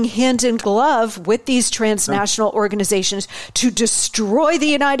working hand in glove with these transnational organizations to destroy the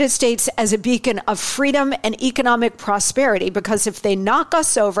United States as a beacon of freedom and economic prosperity. Because if they knock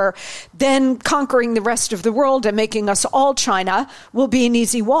us over, then conquering the rest of the world and making us all China will be an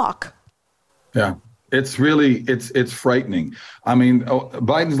easy walk. Yeah. It's really, it's frightening. I mean,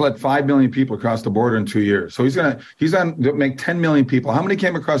 Biden's let 5 million people across the border in 2 years. So he's going to make 10 million people. How many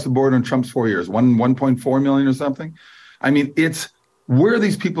came across the border in Trump's 4 years? 1.4 million or something? I mean, where are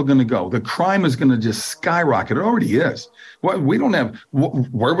these people going to go? The crime is going to just skyrocket. It already is. Well, we don't have,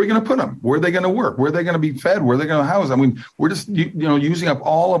 where are we going to put them? Where are they going to work? Where are they going to be fed? Where are they going to house? I mean, we're just, using up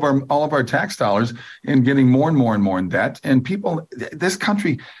all of our tax dollars and getting more and more and more in debt. And people, this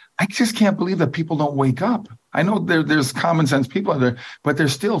country, I just can't believe that people don't wake up. I know there's common sense people out there, but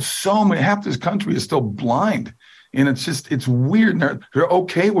there's still so many, half this country is still blind. And it's weird. They're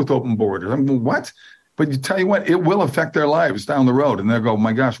okay with open borders. I mean, what? But you tell you what, it will affect their lives down the road. And they'll go,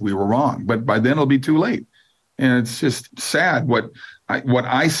 my gosh, we were wrong. But by then it'll be too late. And it's just sad what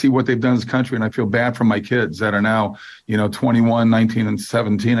I see, what they've done as a country. And I feel bad for my kids that are now, 21, 19, and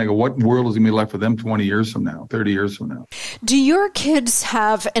 17. I go, what world is going to be left for them 20 years from now, 30 years from now? Do your kids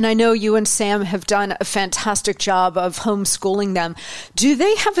have, and I know you and Sam have done a fantastic job of homeschooling them, do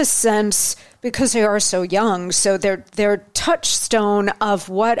they have a sense, because they are so young, so they're touchstone of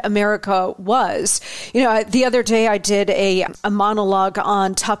what America was? The other day I did a monologue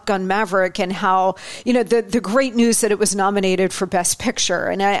on Top Gun Maverick and how, the great news that it was nominated for Best Picture.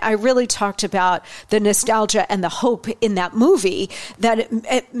 And I really talked about the nostalgia and the hope in that movie, that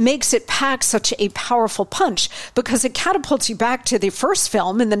it makes it pack such a powerful punch, because it catapults you back to the first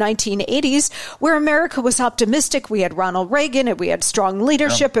film in the 1980s, where America was optimistic. We had Ronald Reagan and we had strong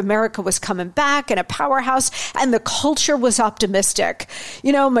leadership. Yeah. America was coming back and a powerhouse, and the culture was optimistic.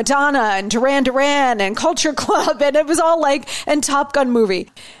 Madonna and Duran Duran and Culture Club, and it was all and Top Gun movie.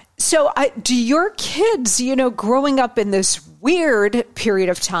 So do your kids, growing up in this weird period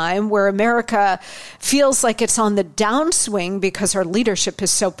of time where America feels like it's on the downswing because our leadership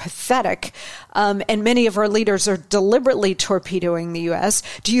is so pathetic, and many of our leaders are deliberately torpedoing the U.S.,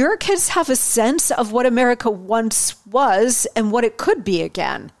 do your kids have a sense of what America once was and what it could be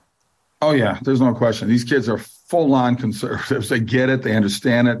again? Oh, yeah, there's no question. These kids are full-on conservatives. They get it. They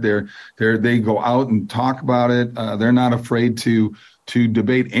understand it. They go out and talk about it. They're not afraid to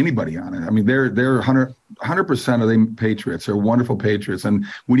debate anybody on it. I mean, they're 100% of them patriots. They're wonderful patriots, and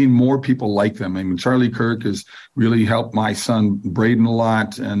we need more people like them. I mean, Charlie Kirk has really helped my son Braden a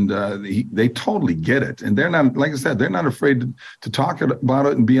lot, and they totally get it. And they're not, like I said, they're not afraid to talk about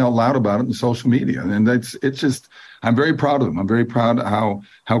it and be out loud about it in social media. And it's just, I'm very proud of them. I'm very proud of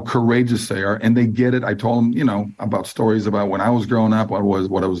how courageous they are, and they get it. I told them, about stories about when I was growing up, what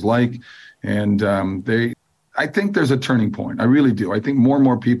it was like, and I think there's a turning point. I really do. I think more and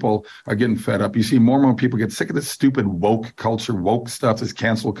more people are getting fed up. You see more and more people get sick of this stupid woke culture, woke stuff, this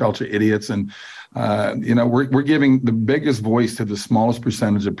cancel culture idiots. And, we're giving the biggest voice to the smallest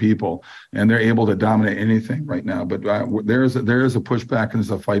percentage of people, and they're able to dominate anything right now. But there is a pushback and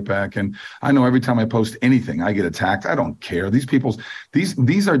there's a fight back. And I know every time I post anything, I get attacked. I don't care. These people,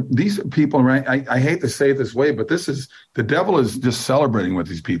 right? I hate to say it this way, but the devil is just celebrating with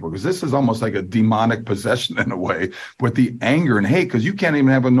these people, because this is almost like a demonic possession in a way, with the anger and hate, because you can't even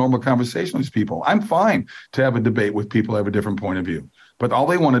have a normal conversation with these people. I'm fine to have a debate with people who have a different point of view, but all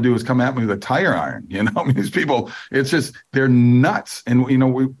they want to do is come at me with a tire iron. I mean, these people, it's just, they're nuts. And,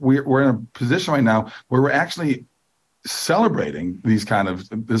 we're in a position right now where we're actually celebrating this kind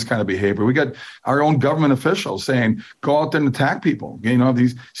of behavior. We got our own government officials saying, go out there and attack people.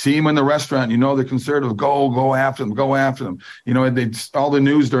 See them in the restaurant, they're conservative, go after them. All the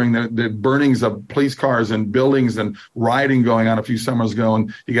news during the burnings of police cars and buildings and rioting going on a few summers ago,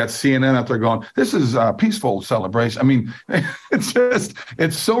 and you got CNN out there going, this is a peaceful celebration. I mean,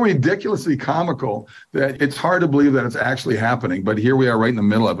 it's so ridiculously comical that it's hard to believe that it's actually happening, but here we are right in the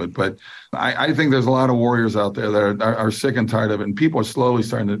middle of it. But I think there's a lot of warriors out there that are sick and tired of it, and people are slowly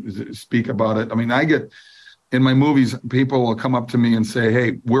starting to speak about it. I mean, I get in my movies, people will come up to me and say,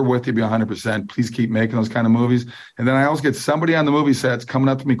 hey, we're with you 100%. Please keep making those kind of movies. And then I always get somebody on the movie sets coming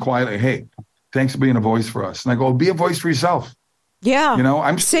up to me quietly, hey, thanks for being a voice for us. And I go, be a voice for yourself. Yeah.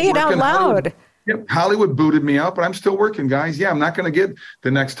 I'm say it out loud. Hollywood booted me out, but I'm still working, guys. Yeah, I'm not going to get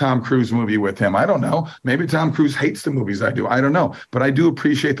the next Tom Cruise movie with him. I don't know. Maybe Tom Cruise hates the movies I do. I don't know. But I do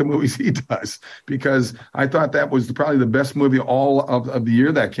appreciate the movies he does, because I thought that was probably the best movie all of the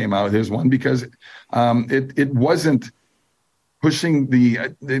year that came out, his one, because it wasn't pushing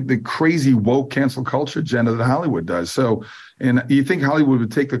the crazy woke cancel culture agenda that Hollywood does. So, and you think Hollywood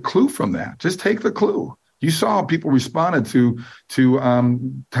would take the clue from that? Just take the clue. You saw how people responded to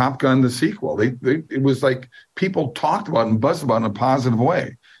Top Gun, the sequel. It was like people talked about it and buzzed about it in a positive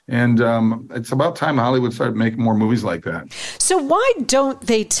way. And it's about time Hollywood started making more movies like that. So why don't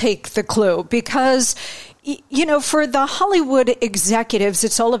they take the clue? Because, for the Hollywood executives,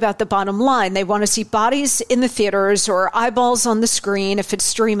 it's all about the bottom line. They want to see bodies in the theaters or eyeballs on the screen if it's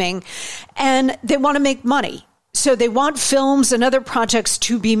streaming, and they want to make money. So they want films and other projects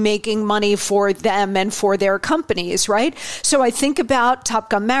to be making money for them and for their companies, right? So I think about Top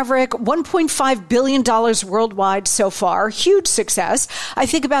Gun Maverick, $1.5 billion worldwide so far, huge success. I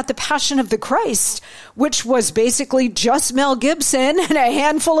think about The Passion of the Christ, which was basically just Mel Gibson and a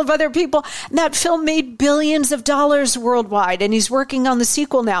handful of other people. And that film made billions of dollars worldwide, and he's working on the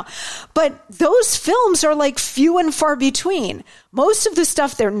sequel now. But those films are like few and far between. Most of the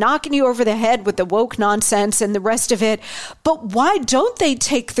stuff, they're knocking you over the head with the woke nonsense and the rest of it. But why don't they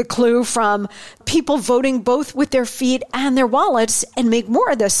take the clue from people voting both with their feet and their wallets and make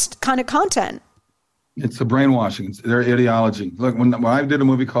more of this kind of content? It's the brainwashing. It's their ideology. Look, when I did a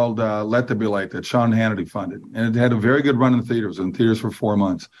movie called Let There Be Light that Sean Hannity funded, and it had a very good run in theaters for 4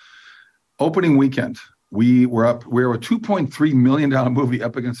 months. Opening weekend, we were a $2.3 million movie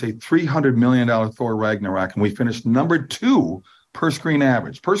up against a $300 million Thor Ragnarok, and we finished number 2 per screen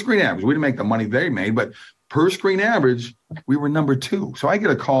average. We didn't make the money they made, but per screen average, we were number 2. So I get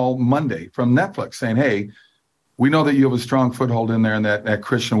a call Monday from Netflix saying, hey, we know that you have a strong foothold in there in that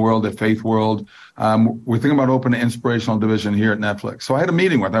Christian world, that faith world. We're thinking about opening an inspirational division here at Netflix. So I had a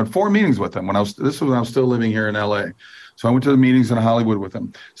meeting with them. I had 4 meetings with them when I was still living here in LA. So I went to the meetings in Hollywood with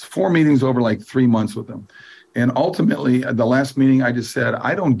them. It's 4 meetings over like 3 months with them. And ultimately, at the last meeting, I just said,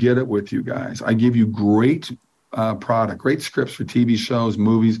 I don't get it with you guys. I give you great product, great scripts for TV shows,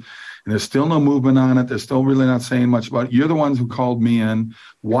 movies, and there's still no movement on it. They're still really not saying much about it. You're the ones who called me in.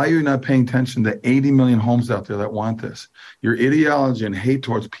 Why are you not paying attention to 80 million homes out there that want this? Your ideology and hate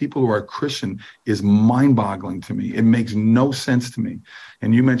towards people who are Christian is mind-boggling to me. It makes no sense to me.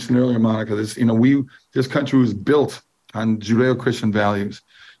 And you mentioned earlier, Monica, this country was built on Judeo-Christian values.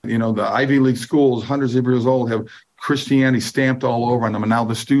 The Ivy League schools, hundreds of years old, have Christianity stamped all over on them. And now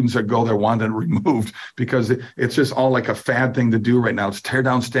the students that go there want it removed because it's just all like a fad thing to do right now. It's tear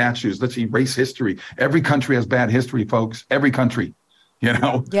down statues. Let's erase history. Every country has bad history, folks. Every country,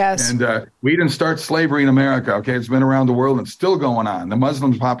 Yes. And we didn't start slavery in America. Okay. It's been around the world and it's still going on. The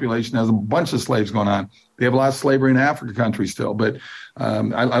Muslim population has a bunch of slaves going on. They have a lot of slavery in African countries still. But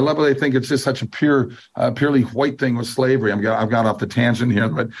I love how they think it's just such a purely white thing with slavery. I've got off the tangent here,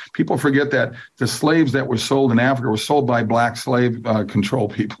 but people forget that the slaves that were sold in Africa were sold by black slave control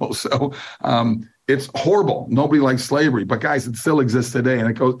people. So it's horrible. Nobody likes slavery, but guys, it still exists today,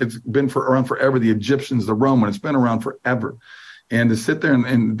 and it's been around forever. The Egyptians, the Romans, it's been around forever. And to sit there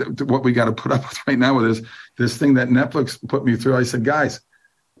and what we got to put up with right now with this thing that Netflix put me through, I said, guys,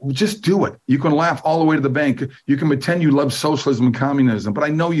 just do it. You can laugh all the way to the bank. You can pretend you love socialism and communism, but I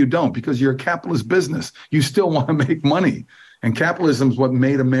know you don't because you're a capitalist business. You still want to make money. And capitalism is what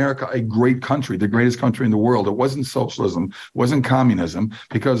made America a great country, the greatest country in the world. It wasn't socialism, it wasn't communism,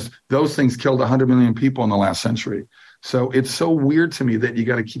 because those things killed 100 million people in the last century. So it's so weird to me that you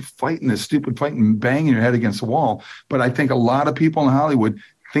got to keep fighting this stupid fight and banging your head against the wall. But I think a lot of people in Hollywood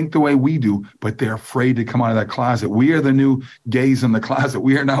think the way we do, but they're afraid to come out of that closet. We are the new gays in the closet.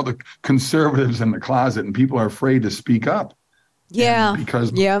 We are now the conservatives in the closet, and people are afraid to speak up. Yeah. And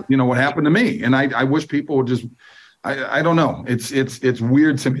because, what happened to me. And I wish people would just I don't know. It's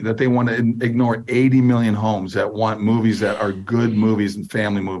weird to me that they want to ignore 80 million homes that want movies that are good movies and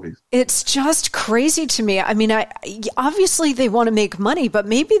family movies. It's just crazy to me. I mean, obviously they want to make money, but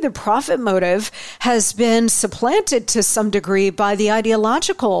maybe the profit motive has been supplanted to some degree by the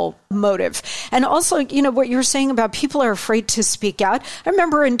ideological motive. And also, you know, what you're saying about people are afraid to speak out. I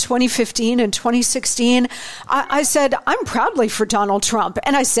remember in 2015 and 2016, I said, I'm proudly for Donald Trump.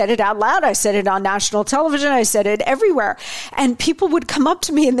 And I said it out loud. I said it on national television. I said it everywhere. And people would come up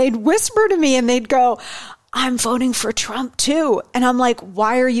to me and they'd whisper to me and they'd go, I'm voting for Trump too. And I'm like,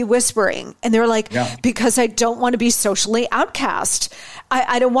 why are you whispering? And they're like, because I don't want to be socially outcast.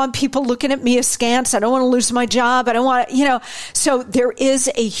 I don't want people looking at me askance. I don't want to lose my job. I don't want to, you know, so there is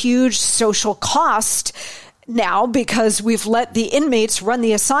a huge social cost now because we've let the inmates run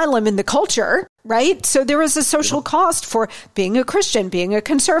the asylum in the culture, right? So there is a social cost for being a Christian, being a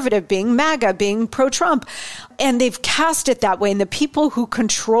conservative, being MAGA, being pro-Trump. And they've cast it that way. And the people who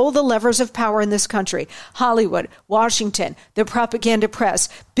control the levers of power in this country, Hollywood, Washington, the propaganda press,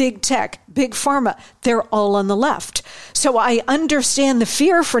 big tech, big pharma, they're all on the left. So I understand the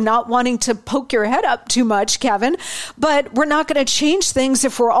fear for not wanting to poke your head up too much, Kevin, but we're not going to change things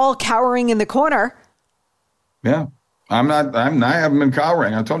if we're all cowering in the corner. Yeah. I haven't been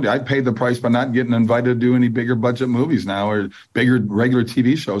cowering. I told you, I paid the price by not getting invited to do any bigger budget movies now or bigger regular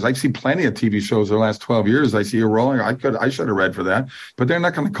TV shows. I see plenty of TV shows the last 12 years. I see a rolling. I should have read for that, but they're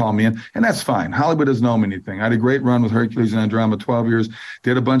not going to call me in. And that's fine. Hollywood doesn't know me anything. I had a great run with Hercules and Andromeda, 12 years,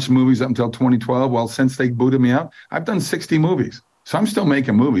 did a bunch of movies up until 2012. Well, since they booted me out, I've done 60 movies. So I'm still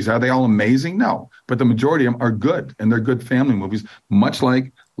making movies. Are they all amazing? No, but the majority of them are good, and they're good family movies, much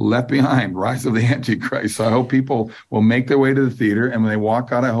like Left Behind, Rise of the Antichrist. So I hope people will make their way to the theater, and when they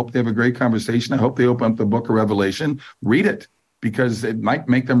walk out, I hope they have a great conversation. I hope they open up the book of Revelation, read it, because it might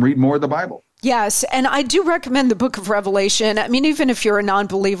make them read more of the Bible. Yes, and I do recommend the book of Revelation. I mean, even if you're a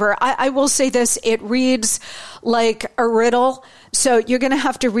non-believer, I will say this, it reads like a riddle. So you're going to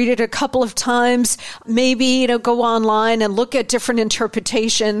have to read it a couple of times, maybe, you know, go online and look at different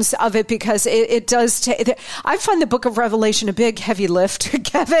interpretations of it because it does. I find the book of Revelation a big heavy lift,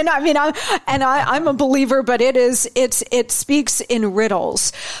 Kevin. I mean, I'm a believer, but it speaks in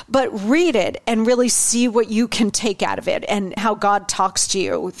riddles. But read it and really see what you can take out of it and how God talks to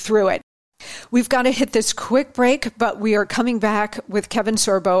you through it. We've got to hit this quick break, but we are coming back with Kevin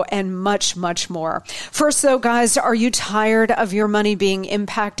Sorbo and much, much more. First, though, guys, are you tired of your money being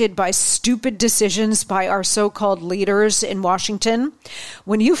impacted by stupid decisions by our so-called leaders in Washington?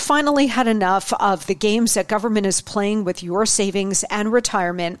 When you finally had enough of the games that government is playing with your savings and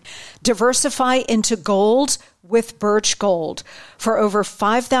retirement, diversify into gold with Birch Gold. For over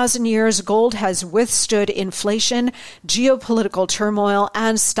 5,000 years, gold has withstood inflation, geopolitical turmoil,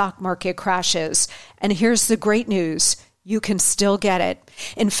 and stock market crashes. And here's the great news. You can still get it.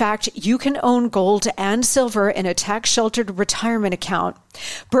 In fact, you can own gold and silver in a tax-sheltered retirement account.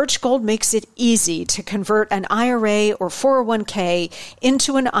 Birch Gold makes it easy to convert an IRA or 401k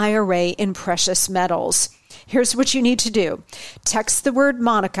into an IRA in precious metals. Here's what you need to do. Text the word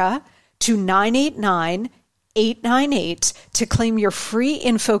Monica to 989-898 to claim your free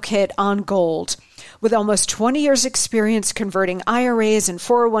info kit on gold. With almost 20 years experience converting IRAs and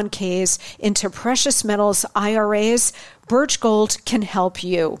 401ks into precious metals IRAs, Birch Gold can help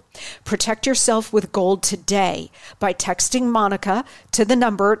you. Protect yourself with gold today by texting Monica to the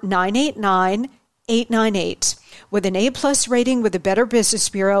number 989-898. With an A-plus rating with the Better Business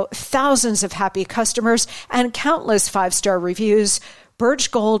Bureau, thousands of happy customers, and countless 5-star reviews,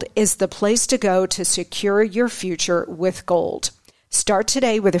 Birch Gold is the place to go to secure your future with gold. Start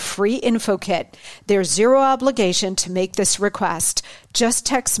today with a free info kit. There's zero obligation to make this request. Just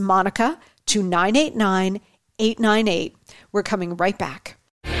text Monica to 989-898. We're coming right back.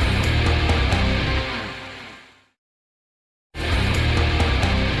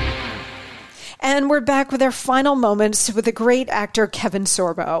 And we're back with our final moments with the great actor Kevin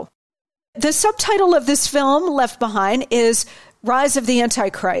Sorbo. The subtitle of this film, Left Behind, is Rise of the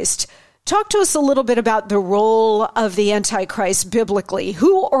Antichrist. Talk to us a little bit about the role of the Antichrist biblically.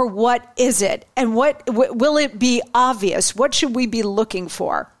 Who or what is it? And what will it be obvious? What should we be looking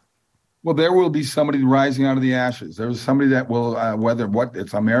for? Well, there will be somebody rising out of the ashes. There's somebody that will,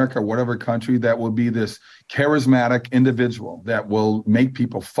 it's America, whatever country, that will be this charismatic individual that will make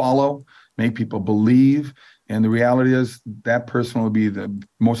people follow, make people believe. And the reality is that person will be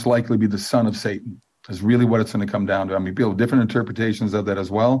most likely be the son of Satan. Is really what it's going to come down to. I mean, people have different interpretations of that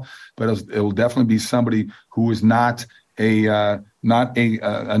as well, but it will definitely be somebody who is not a not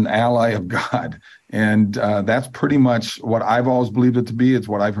an ally of God. And that's pretty much what I've always believed it to be. It's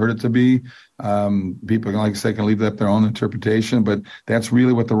what I've heard it to be. People, like I say, can leave up their own interpretation, but that's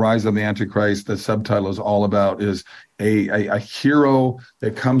really what the rise of the Antichrist, the subtitle, is all about, is a hero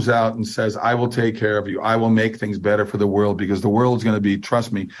that comes out and says, I will take care of you. I will make things better for the world, because the world is going to be,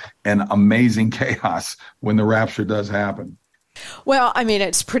 trust me, an amazing chaos when the rapture does happen. Well, I mean,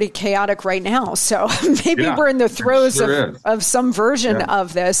 it's pretty chaotic right now. So maybe we're in the throes of some version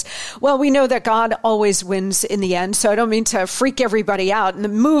of this. Well, we know that God always wins in the end. So I don't mean to freak everybody out. And the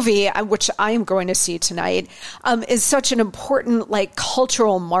movie, which I am going to see tonight, is such an important, like,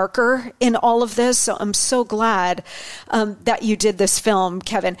 cultural marker in all of this. So I'm so glad that you did this film,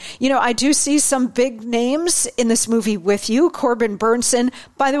 Kevin. You know, I do see some big names in this movie with you. Corbin Burnson,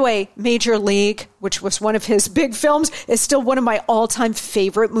 by the way, Major League, which was one of his big films, is still one of my all-time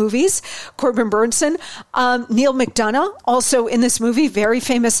favorite movies. Corbin Burnson, Neil McDonough, also in this movie, very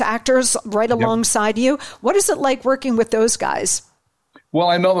famous actors right alongside you. What is it like working with those guys? Well,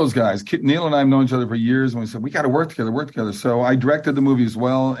 I know those guys. Neil and I have known each other for years, and we said, we got to work together. So I directed the movie as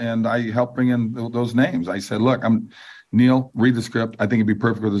well, and I helped bring in those names. I said, look, Neil, read the script. I think it'd be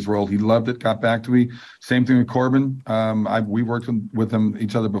perfect for this role. He loved it, got back to me. Same thing with Corbin. We worked with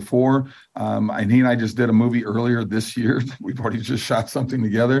each other before. And he and I just did a movie earlier this year. We've already just shot something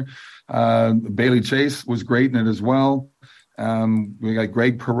together. Bailey Chase was great in it as well. We got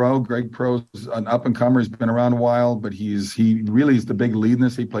Greg Perot. Greg Perot's an up-and-comer. He's been around a while, but he really is the big lead in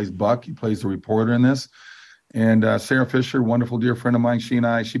this. He plays Buck. He plays the reporter in this. And Sarah Fisher, wonderful dear friend of mine, she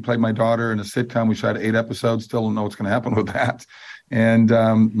played my daughter in a sitcom. We shot 8 episodes. Still don't know what's going to happen with that. And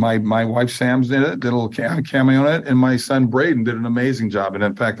my wife Sam's did a little cameo in it, and my son Braden did an amazing job. And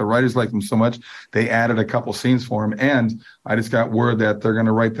in fact, the writers liked him so much they added a couple scenes for him. And I just got word that they're going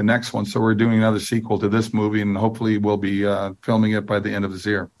to write the next one, so we're doing another sequel to this movie, and hopefully we'll be filming it by the end of this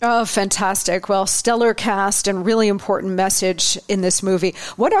year. Oh, fantastic! Well, stellar cast and really important message in this movie.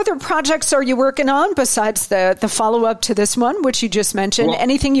 What other projects are you working on besides the follow up to this one, which you just mentioned? Well,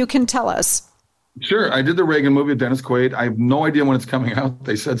 anything you can tell us? Sure. I did the Reagan movie with Dennis Quaid. I have no idea when it's coming out.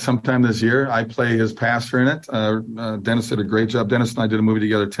 They said sometime this year. I play his pastor in it. Dennis did a great job. Dennis and I did a movie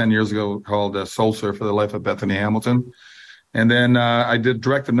together 10 years ago called Soul Surfer for the Life of Bethany Hamilton. And then I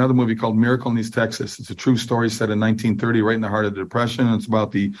directed another movie called Miracle in East Texas. It's a true story set in 1930, right in the heart of the Depression. And it's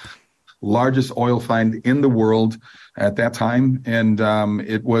about the largest oil find in the world at that time. And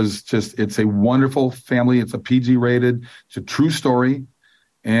it's a wonderful family. It's a PG rated. It's a true story.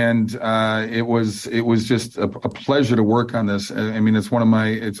 And it was just a pleasure to work on this. I mean, it's one of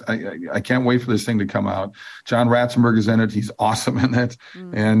I can't wait for this thing to come out. John Ratzenberg is in it. He's awesome in it.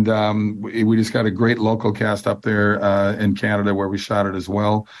 And we just got a great local cast up there in Canada where we shot it as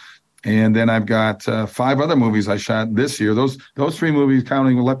well. And then I've got 5 other movies I shot this year. Those 3 movies,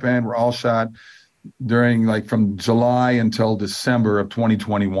 counting Left Hand, were all shot during from July until December of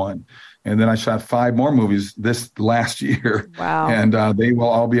 2021. And then I shot 5 more movies this last year. Wow. And they will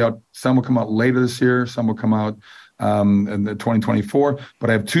all be out. Some will come out later this year. Some will come out in 2024.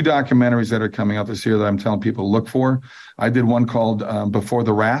 But I have 2 documentaries that are coming out this year that I'm telling people to look for. I did one called Before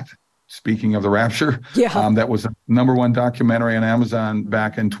the Wrath, speaking of the rapture. Yeah. That was a #1 documentary on Amazon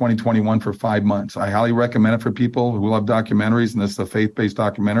back in 2021 for 5 months. I highly recommend it for people who love documentaries. And this is a faith-based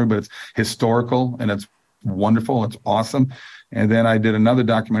documentary, but it's historical and it's wonderful. It's awesome. And then I did another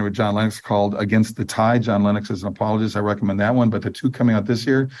documentary with John Lennox called Against the Tide. John Lennox is an apologist. I recommend that one. But the 2 coming out this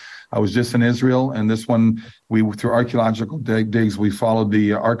year, I was just in Israel. And this one, through archaeological digs, we followed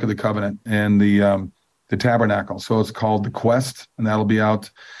the Ark of the Covenant and the tabernacle. So it's called The Quest, and that'll be out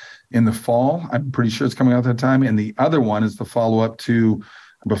in the fall. I'm pretty sure it's coming out at that time. And the other one is the follow-up to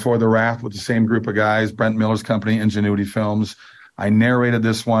Before the Wrath with the same group of guys, Brent Miller's company, Ingenuity Films. I narrated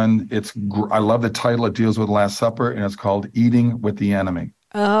this one. I love the title. It deals with Last Supper, and it's called Eating with the Enemy.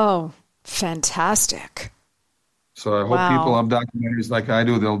 Oh, fantastic. So I hope people love documentaries like I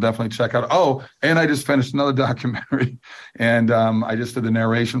do. They'll definitely check out. Oh, and I just finished another documentary, and I just did the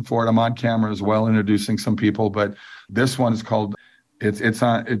narration for it. I'm on camera as well, introducing some people. But this one is called, it's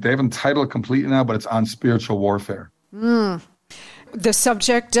on, they haven't titled it completely now, but it's on spiritual warfare. The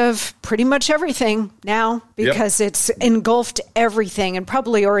subject of pretty much everything now, because it's engulfed everything and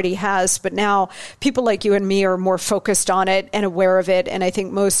probably already has. But now people like you and me are more focused on it and aware of it. And I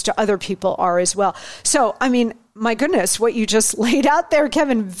think most other people are as well. So, I mean, My goodness, what you just laid out there,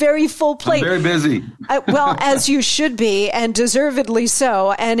 Kevin, very full plate. I'm very busy. Well, as you should be, and deservedly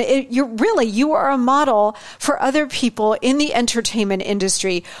so. And you are a model for other people in the entertainment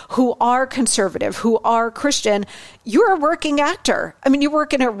industry who are conservative, who are Christian. You're a working actor. I mean, you're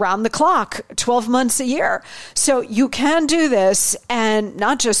working around the clock, 12 months a year. So you can do this and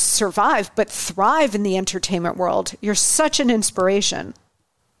not just survive, but thrive in the entertainment world. You're such an inspiration.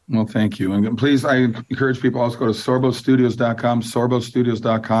 Well, thank you. And please, I encourage people also go to sorbostudios.com,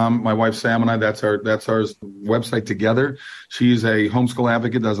 sorbostudios.com. My wife, Sam, and I, that's our website together. She's a homeschool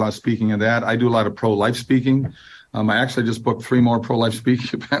advocate, does a lot of speaking of that. I do a lot of pro-life speaking. I actually just booked 3 more pro-life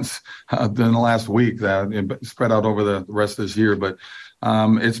speaking events in the last week that spread out over the rest of this year. But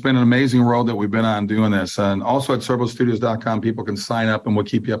it's been an amazing road that we've been on doing this. And also at sorbostudios.com, people can sign up and we'll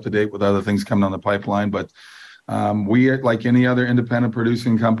keep you up to date with other things coming down the pipeline. But we are like any other independent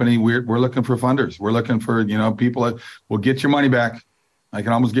producing company. We're looking for funders. We're looking for, people that will get your money back. I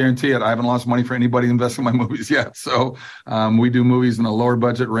can almost guarantee it. I haven't lost money for anybody investing in my movies yet. So we do movies in a lower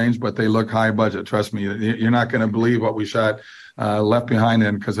budget range, but they look high budget. Trust me, you're not going to believe what we shot Left Behind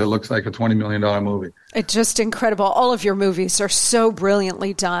in because it looks like a $20 million movie. It's just incredible. All of your movies are so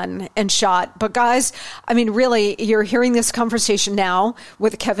brilliantly done and shot. But guys, I mean, really, you're hearing this conversation now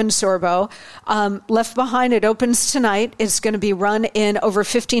with Kevin Sorbo. Left Behind, it opens tonight. It's going to be run in over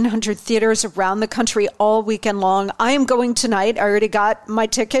 1,500 theaters around the country all weekend long. I am going tonight. I already got my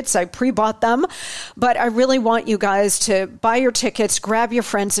tickets. I pre-bought them. But I really want you guys to buy your tickets, grab your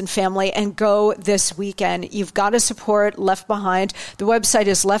friends and family, and go this weekend. You've got to support Left Behind. The website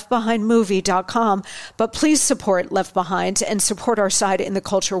is leftbehindmovie.com. But please support Left Behind and support our side in the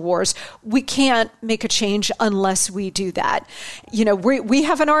culture wars. We can't make a change unless we do that. We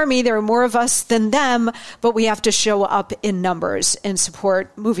have an army. There are more of us than them, but we have to show up in numbers and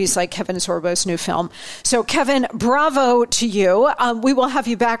support movies like Kevin Sorbo's new film. So, Kevin, bravo to you. We will have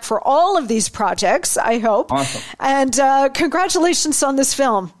you back for all of these projects, I hope. Awesome. And congratulations on this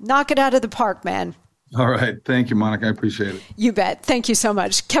film. Knock it out of the park, man. All right. Thank you, Monica. I appreciate it. You bet. Thank you so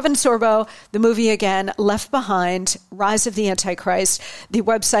much. Kevin Sorbo, the movie again, Left Behind, Rise of the Antichrist. The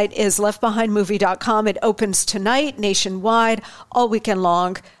website is leftbehindmovie.com. It opens tonight nationwide, all weekend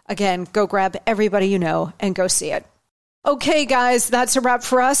long. Again, go grab everybody you know and go see it. Okay, guys, that's a wrap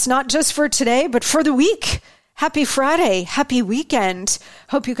for us, not just for today, but for the week. Happy Friday. Happy weekend.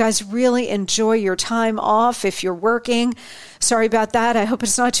 Hope you guys really enjoy your time off if you're working. Sorry about that. I hope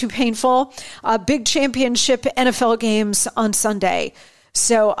it's not too painful. Big championship NFL games on Sunday.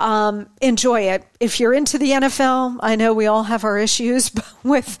 So enjoy it. If you're into the NFL, I know we all have our issues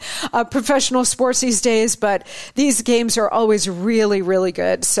with professional sports these days, but these games are always really, really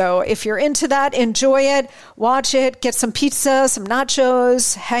good. So if you're into that, enjoy it, watch it, get some pizza, some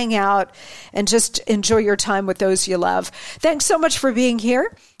nachos, hang out, and just enjoy your time with those you love. Thanks so much for being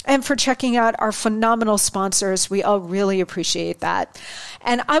here and for checking out our phenomenal sponsors. We all really appreciate that.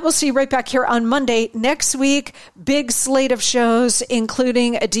 And I will see you right back here on Monday next week. Big slate of shows,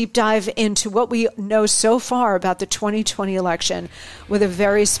 including a deep dive into what we know so far about the 2020 election with a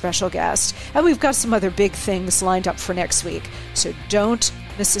very special guest. And we've got some other big things lined up for next week. So don't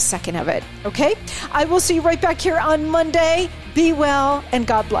miss a second of it. Okay? I will see you right back here on Monday. Be well and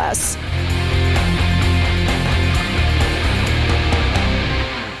God bless.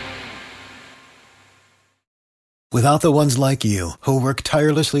 Without the ones like you, who work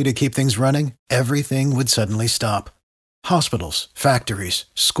tirelessly to keep things running, everything would suddenly stop. Hospitals, factories,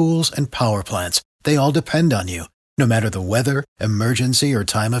 schools, and power plants, they all depend on you. No matter the weather, emergency, or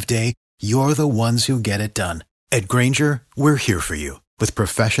time of day, you're the ones who get it done. At Grainger, we're here for you with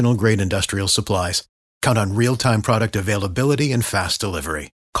professional-grade industrial supplies. Count on real-time product availability and fast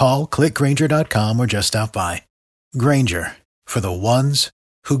delivery. Call, click Grainger.com, or just stop by. Grainger, for the ones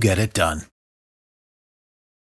who get it done.